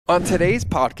On today's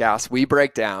podcast, we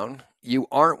break down you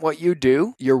aren't what you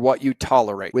do, you're what you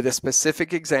tolerate, with a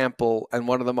specific example and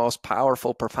one of the most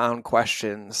powerful, profound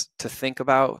questions to think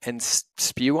about and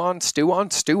stew on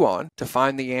to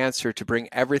find the answer to bring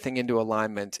everything into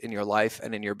alignment in your life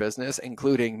and in your business,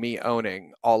 including me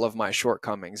owning all of my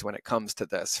shortcomings when it comes to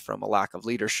this, from a lack of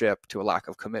leadership to a lack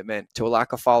of commitment to a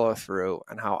lack of follow through,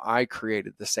 and how I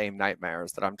created the same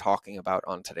nightmares that I'm talking about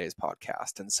on today's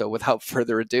podcast. And so without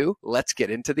further ado, let's get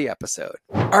into the episode.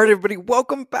 All right, everybody,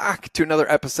 welcome back to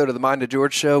another episode of the Mind of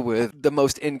George Show with the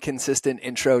most inconsistent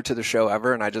intro to the show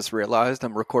ever. And I just realized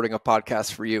I'm recording a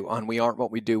podcast for you on we aren't what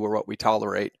we do, we're what we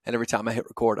tolerate. And every time I hit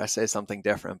record, I say something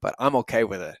different, but I'm okay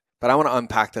with it. But I want to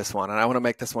unpack this one, and I want to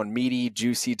make this one meaty,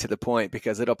 juicy, to the point,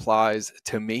 because it applies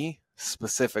to me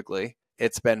specifically.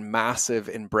 It's been massive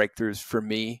in breakthroughs for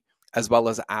me, as well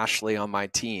as Ashley on my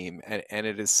team. And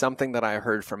it is something that I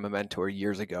heard from a mentor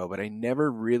years ago, but I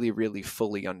never really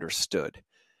fully understood.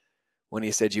 When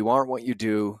he said, you aren't what you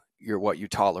do, you're what you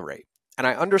tolerate. And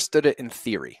I understood it in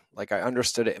theory. Like, I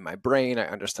understood it in my brain, I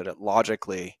understood it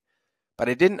logically, but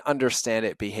I didn't understand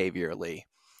it behaviorally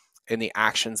in the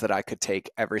actions that I could take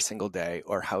every single day,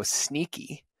 or how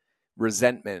sneaky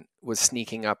resentment was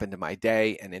sneaking up into my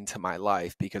day and into my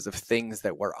life because of things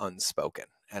that were unspoken.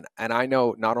 And I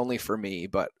know not only for me,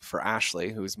 but for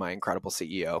Ashley, who's my incredible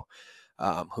CEO,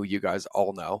 who you guys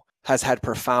all know, has had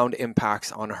profound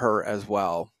impacts on her as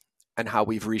well, and how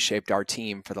we've reshaped our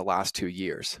team for the last 2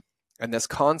 years. And this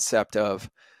concept of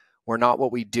we're not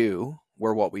what we do,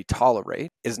 we're what we tolerate,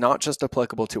 is not just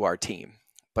applicable to our team,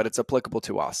 but it's applicable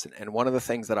to us. And one of the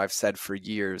things that I've said for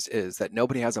years is that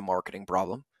nobody has a marketing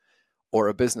problem or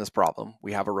a business problem.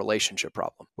 We have a relationship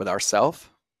problem with ourselves,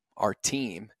 our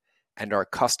team, and our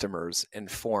customers,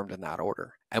 informed in that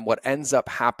order. And what ends up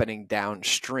happening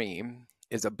downstream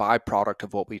is a byproduct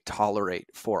of what we tolerate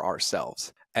for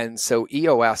ourselves. And so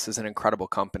EOS is an incredible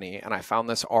company, and I found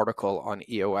this article on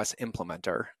EOS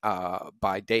Implementer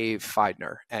by Dave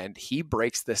Feidner, and he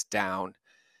breaks this down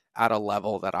at a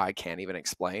level that I can't even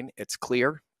explain. It's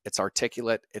clear, it's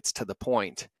articulate, it's to the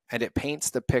point, and it paints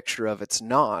the picture of it's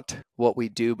not what we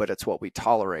do, but it's what we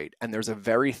tolerate. And there's a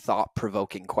very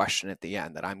thought-provoking question at the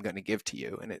end that I'm going to give to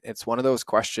you, and it's one of those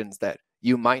questions that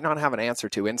you might not have an answer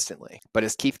to instantly. But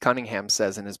as Keith Cunningham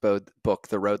says in his book,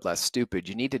 The Road Less Stupid,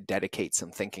 you need to dedicate some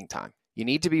thinking time. You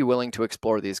need to be willing to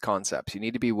explore these concepts. You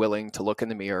need to be willing to look in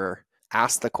the mirror,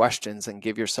 ask the questions, and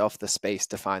give yourself the space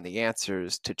to find the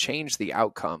answers to change the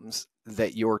outcomes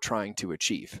that you're trying to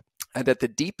achieve. And at the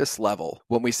deepest level,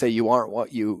 when we say you aren't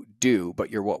what you do,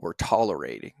 but you're what we're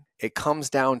tolerating, it comes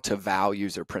down to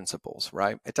values or principles,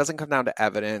 right? It doesn't come down to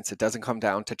evidence. It doesn't come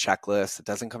down to checklists. It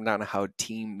doesn't come down to how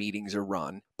team meetings are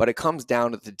run, but it comes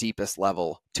down at the deepest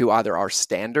level to either our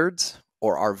standards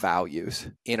or our values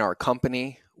in our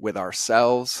company, with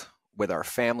ourselves, with our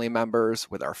family members,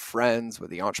 with our friends,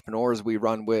 with the entrepreneurs we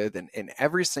run with, and in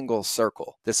every single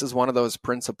circle. This is one of those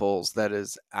principles that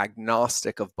is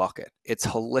agnostic of bucket. It's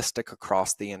holistic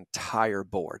across the entire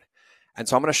board. And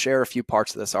so I'm going to share a few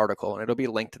parts of this article, and it'll be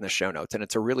linked in the show notes. And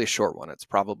it's a really short one. It's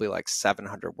probably like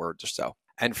 700 words or so.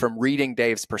 And from reading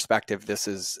Dave's perspective, this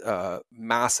is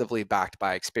massively backed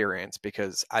by experience,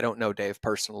 because I don't know Dave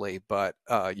personally, but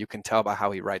you can tell by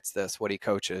how he writes this, what he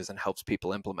coaches and helps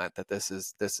people implement, that this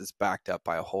is backed up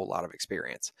by a whole lot of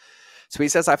experience. So he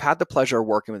says, I've had the pleasure of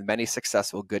working with many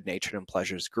successful, good-natured and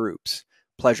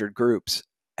pleasured groups.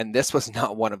 And this was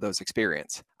not one of those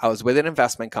experiences. I was with an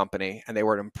investment company, and they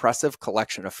were an impressive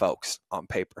collection of folks on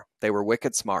paper. They were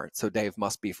wicked smart, so Dave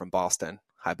must be from Boston,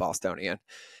 high Bostonian,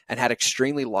 and had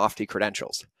extremely lofty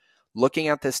credentials. Looking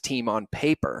at this team on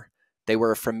paper, they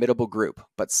were a formidable group,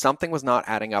 but something was not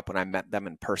adding up when I met them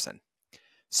in person.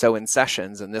 So in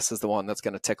sessions, and this is the one that's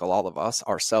going to tickle all of us,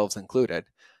 ourselves included,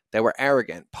 they were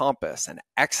arrogant, pompous, and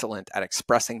excellent at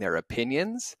expressing their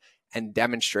opinions and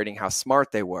demonstrating how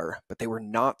smart they were, but they were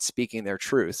not speaking their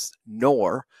truths,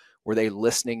 nor were they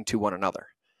listening to one another.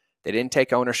 They didn't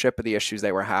take ownership of the issues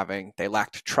they were having. They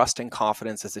lacked trust and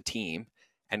confidence as a team,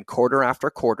 and quarter after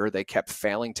quarter, they kept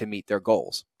failing to meet their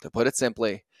goals. To put it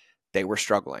simply, they were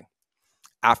struggling.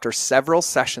 After several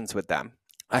sessions with them,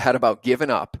 I had about given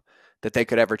up that they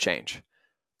could ever change.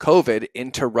 COVID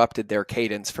interrupted their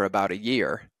cadence for about a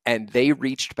year, and they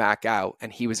reached back out,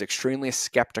 and he was extremely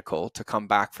skeptical to come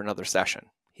back for another session.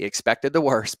 He expected the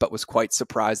worst, but was quite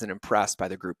surprised and impressed by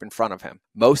the group in front of him.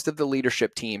 Most of the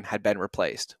leadership team had been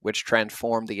replaced, which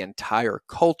transformed the entire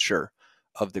culture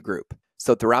of the group.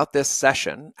 So throughout this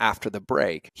session, after the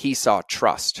break, he saw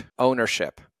trust,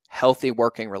 ownership, healthy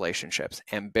working relationships,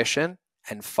 ambition,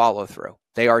 and follow through.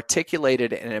 They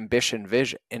articulated an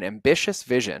ambitious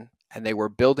vision and they were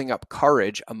building up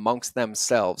courage amongst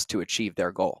themselves to achieve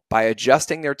their goal. By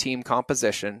adjusting their team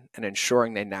composition and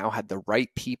ensuring they now had the right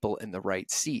people in the right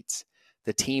seats,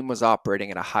 the team was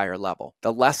operating at a higher level.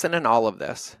 The lesson in all of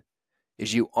this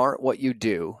is you aren't what you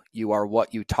do, you are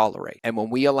what you tolerate. And when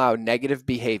we allow negative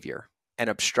behavior and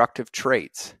obstructive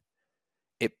traits,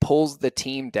 it pulls the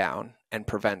team down and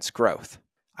prevents growth.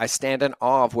 I stand in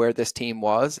awe of where this team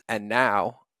was and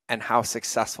now and how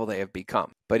successful they have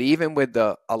become. But even with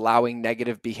the allowing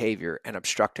negative behavior and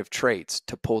obstructive traits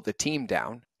to pull the team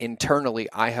down, internally,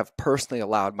 I have personally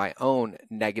allowed my own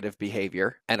negative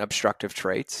behavior and obstructive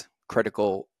traits,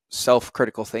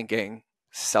 self-critical thinking,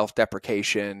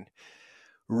 self-deprecation,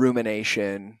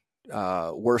 rumination,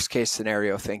 worst case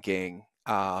scenario thinking,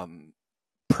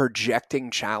 projecting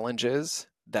challenges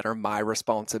that are my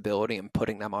responsibility and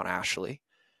putting them on Ashley,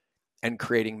 and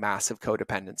creating massive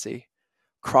codependency,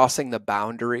 crossing the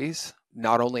boundaries,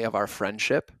 not only of our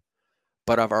friendship,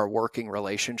 but of our working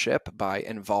relationship by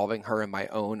involving her in my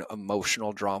own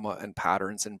emotional drama and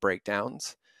patterns and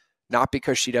breakdowns, not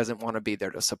because she doesn't want to be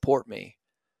there to support me,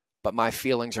 but my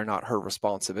feelings are not her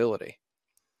responsibility.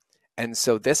 And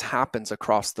so this happens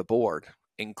across the board,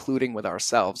 including with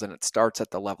ourselves, and it starts at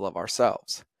the level of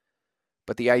ourselves.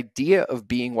 But the idea of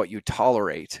being what you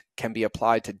tolerate can be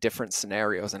applied to different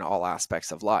scenarios in all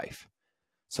aspects of life.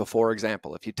 So for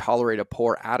example, if you tolerate a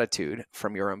poor attitude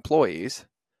from your employees,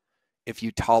 if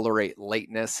you tolerate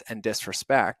lateness and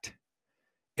disrespect,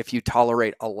 if you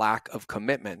tolerate a lack of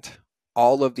commitment,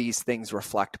 all of these things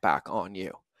reflect back on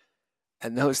you.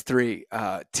 And those three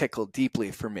tickle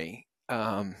deeply for me,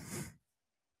 as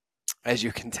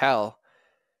you can tell,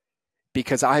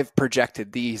 because I've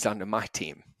projected these onto my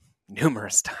team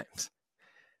numerous times.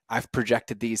 I've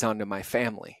projected these onto my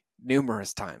family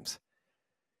numerous times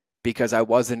because I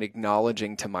wasn't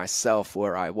acknowledging to myself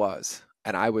where I was.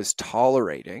 And I was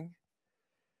tolerating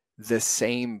the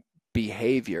same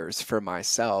behaviors for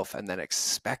myself and then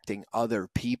expecting other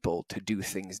people to do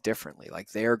things differently. Like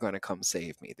they're going to come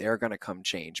save me. They're going to come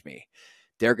change me.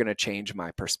 They're going to change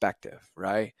my perspective,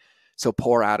 right? So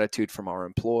poor attitude from our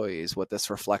employees, what this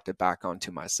reflected back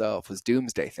onto myself was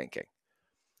doomsday thinking.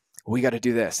 We got to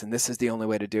do this, and this is the only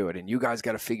way to do it, and you guys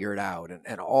got to figure it out,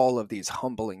 and all of these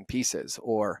humbling pieces.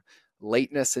 Or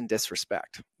lateness and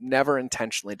disrespect, never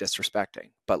intentionally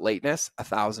disrespecting, but lateness,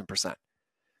 1,000%.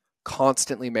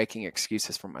 Constantly making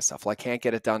excuses for myself. Well, I can't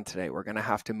get it done today. We're going to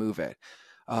have to move it.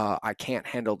 I can't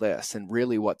handle this. And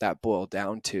really what that boiled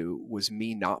down to was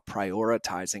me not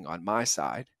prioritizing on my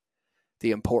side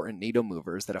the important needle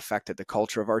movers that affected the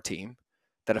culture of our team,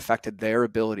 that affected their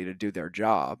ability to do their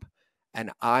job.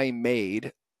 And I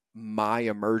made my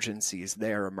emergencies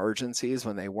their emergencies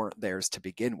when they weren't theirs to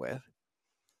begin with,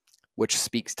 which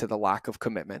speaks to the lack of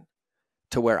commitment,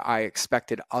 to where I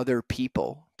expected other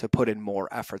people to put in more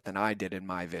effort than I did in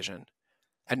my vision.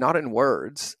 And not in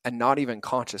words, and not even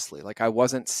consciously. Like I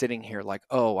wasn't sitting here like,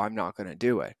 oh, I'm not going to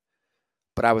do it.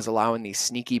 But I was allowing these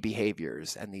sneaky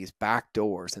behaviors and these back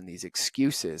doors and these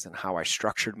excuses and how I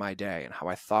structured my day and how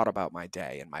I thought about my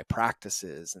day and my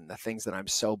practices and the things that I'm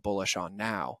so bullish on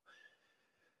now,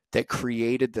 that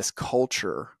created this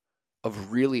culture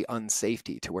of really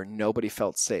unsafety to where nobody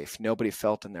felt safe, nobody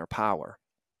felt in their power.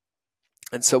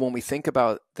 And so when we think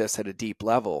about this at a deep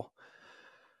level,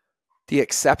 the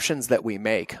exceptions that we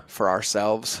make for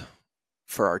ourselves,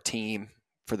 for our team,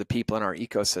 for the people in our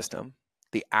ecosystem,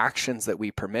 the actions that we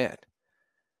permit,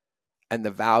 and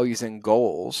the values and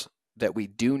goals that we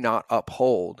do not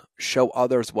uphold show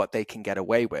others what they can get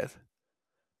away with.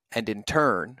 And in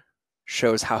turn,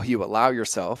 shows how you allow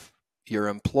yourself, your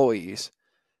employees,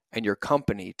 and your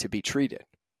company to be treated.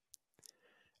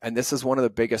 And this is one of the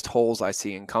biggest holes I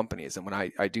see in companies. And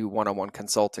when I do one-on-one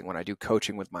consulting, when I do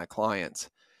coaching with my clients,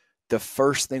 the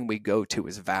first thing we go to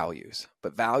is values.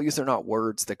 But values are not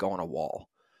words that go on a wall.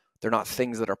 They're not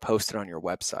things that are posted on your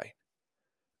website.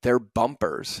 They're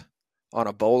bumpers on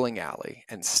a bowling alley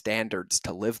and standards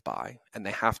to live by. And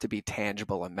they have to be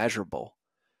tangible and measurable,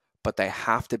 but they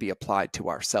have to be applied to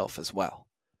ourselves as well.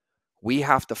 We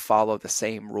have to follow the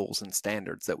same rules and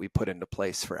standards that we put into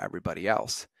place for everybody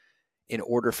else in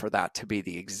order for that to be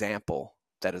the example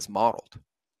that is modeled.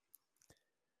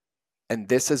 And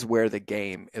this is where the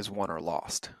game is won or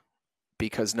lost.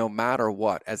 Because no matter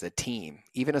what, as a team,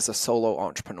 even as a solo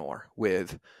entrepreneur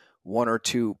with one or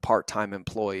two part-time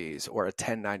employees or a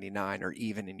 1099 or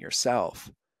even in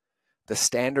yourself, the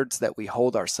standards that we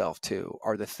hold ourselves to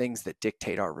are the things that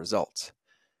dictate our results.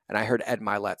 And I heard Ed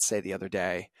Milet say the other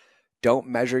day, don't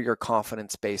measure your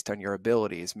confidence based on your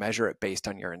abilities, measure it based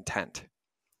on your intent.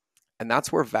 And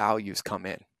that's where values come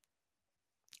in.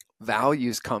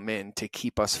 Values come in to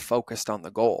keep us focused on the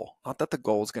goal. Not that the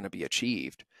goal is going to be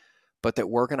achieved, but that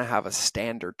we're going to have a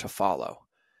standard to follow,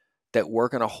 that we're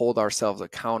going to hold ourselves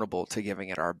accountable to giving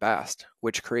it our best,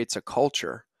 which creates a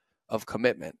culture of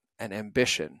commitment and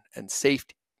ambition and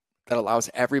safety that allows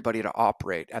everybody to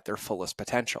operate at their fullest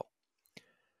potential.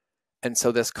 And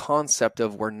so this concept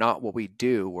of we're not what we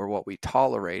do, we're what we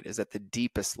tolerate is at the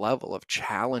deepest level of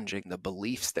challenging the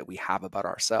beliefs that we have about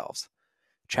ourselves,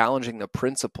 challenging the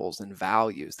principles and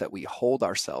values that we hold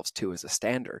ourselves to as a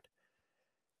standard,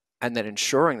 and then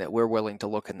ensuring that we're willing to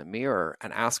look in the mirror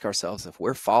and ask ourselves if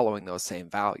we're following those same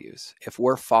values, if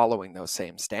we're following those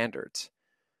same standards,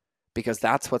 because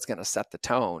that's what's going to set the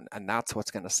tone and that's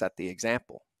what's going to set the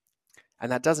example.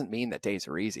 And that doesn't mean that days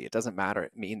are easy. It doesn't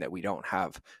mean that we don't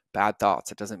have bad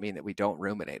thoughts. It doesn't mean that we don't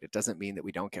ruminate. It doesn't mean that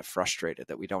we don't get frustrated,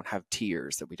 that we don't have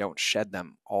tears, that we don't shed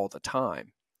them all the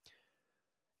time.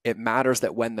 It matters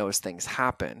that when those things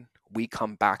happen, we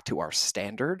come back to our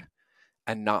standard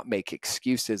and not make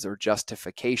excuses or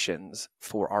justifications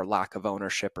for our lack of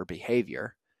ownership or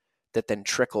behavior that then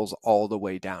trickles all the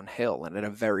way downhill and at a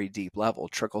very deep level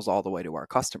trickles all the way to our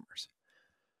customers.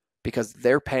 Because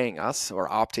they're paying us or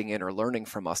opting in or learning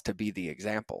from us to be the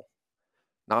example,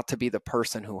 not to be the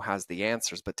person who has the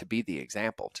answers, but to be the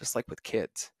example, just like with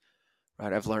kids,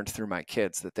 right? I've learned through my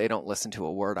kids that they don't listen to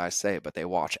a word I say, but they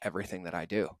watch everything that I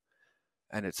do.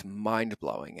 And it's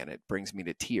mind-blowing, and it brings me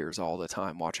to tears all the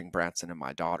time watching Branson and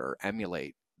my daughter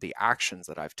emulate the actions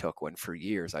that I've took when for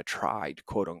years I tried,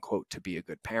 quote unquote, to be a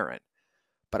good parent,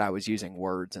 but I was using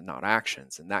words and not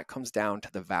actions. And that comes down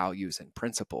to the values and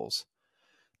principles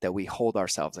that we hold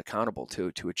ourselves accountable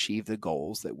to achieve the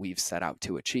goals that we've set out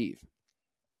to achieve.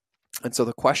 And so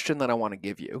the question that I want to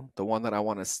give you, the one that I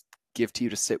want to give to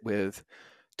you to sit with,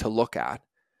 to look at,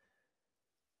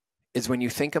 is when you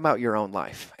think about your own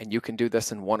life, and you can do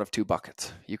this in one of two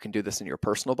buckets. You can do this in your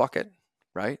personal bucket,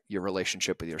 right? Your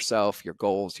relationship with yourself, your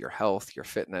goals, your health, your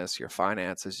fitness, your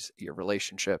finances, your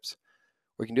relationships.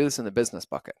 Or you can do this in the business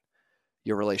bucket,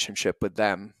 your relationship with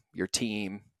them, your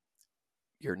team,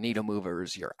 your needle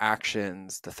movers, your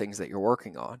actions, the things that you're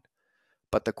working on.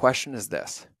 But the question is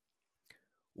this: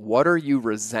 what are you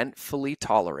resentfully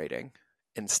tolerating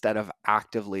instead of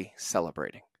actively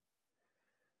celebrating?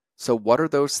 So what are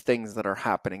those things that are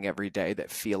happening every day that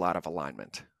feel out of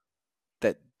alignment,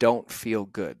 that don't feel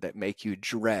good, that make you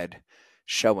dread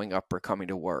showing up or coming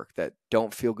to work, that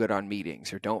don't feel good on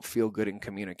meetings or don't feel good in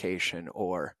communication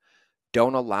or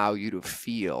don't allow you to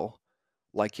feel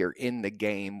like you're in the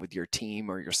game with your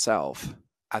team or yourself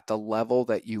at the level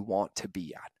that you want to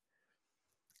be at?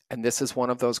 And this is one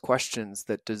of those questions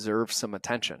that deserves some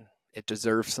attention. It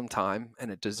deserves some time and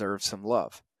it deserves some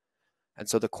love. And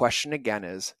so the question again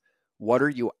is, what are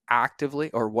you actively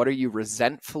or what are you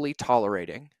resentfully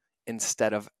tolerating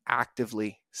instead of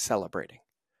actively celebrating?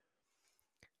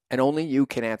 And only you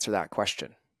can answer that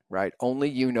question, right? Only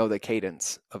you know the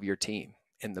cadence of your team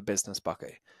in the business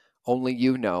bucket. Only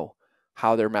you know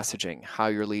how they're messaging, how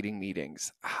you're leading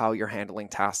meetings, how you're handling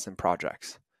tasks and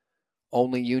projects.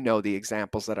 Only you know the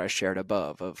examples that I shared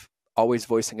above of always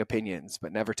voicing opinions,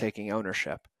 but never taking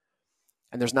ownership.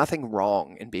 And there's nothing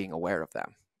wrong in being aware of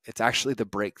them. It's actually the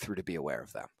breakthrough to be aware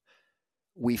of them.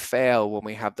 We fail when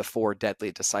we have the four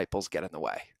deadly disciples get in the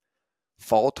way: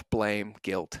 fault, blame,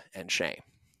 guilt, and shame.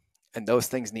 And those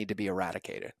things need to be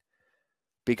eradicated.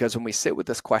 Because when we sit with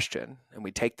this question and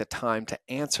we take the time to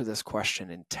answer this question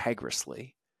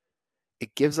integriously,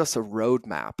 it gives us a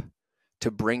roadmap to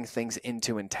bring things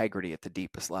into integrity at the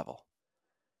deepest level.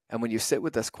 And when you sit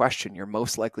with this question, you're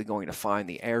most likely going to find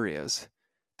the areas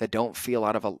that don't feel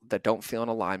in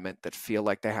alignment, that feel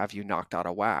like they have you knocked out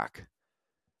of whack.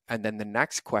 And then the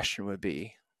next question would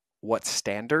be, what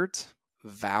standards,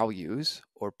 values,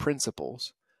 or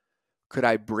principles could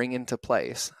I bring into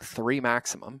place, 3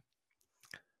 maximum,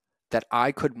 that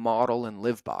I could model and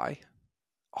live by,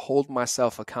 hold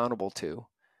myself accountable to,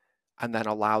 and then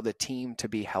allow the team to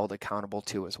be held accountable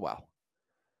to as well,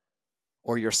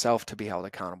 or yourself to be held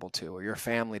accountable to, or your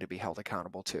family to be held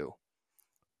accountable to,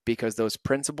 because those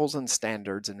principles and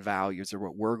standards and values are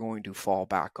what we're going to fall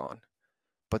back on,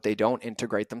 but they don't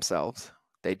integrate themselves.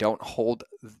 They don't hold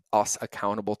us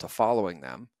accountable to following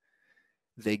them.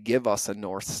 They give us a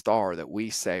North Star that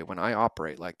we say, when I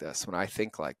operate like this, when I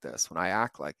think like this, when I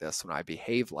act like this, when I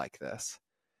behave like this,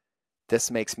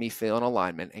 this makes me feel in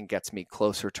alignment and gets me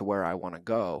closer to where I want to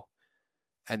go.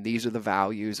 And these are the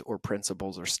values or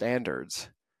principles or standards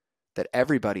that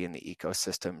everybody in the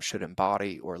ecosystem should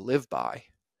embody or live by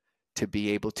to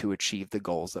be able to achieve the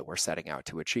goals that we're setting out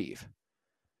to achieve.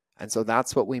 And so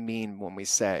that's what we mean when we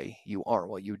say you aren't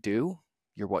what you do,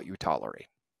 you're what you tolerate.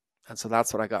 And so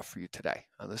that's what I got for you today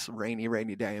on this rainy,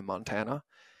 rainy day in Montana,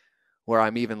 where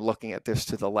I'm even looking at this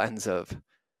through the lens of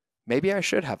maybe I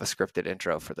should have a scripted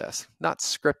intro for this. Not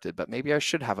scripted, but maybe I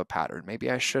should have a pattern. Maybe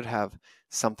I should have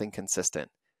something consistent.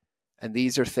 And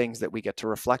these are things that we get to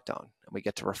reflect on. And we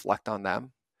get to reflect on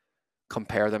them,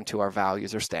 compare them to our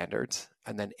values or standards,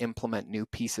 and then implement new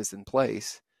pieces in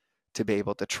place to be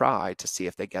able to try to see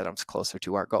if they get us closer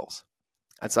to our goals.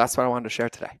 And so that's what I wanted to share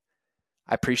today.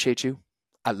 I appreciate you.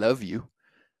 I love you.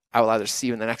 I will either see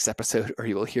you in the next episode or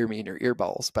you will hear me in your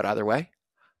earballs. But either way,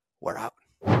 we're out.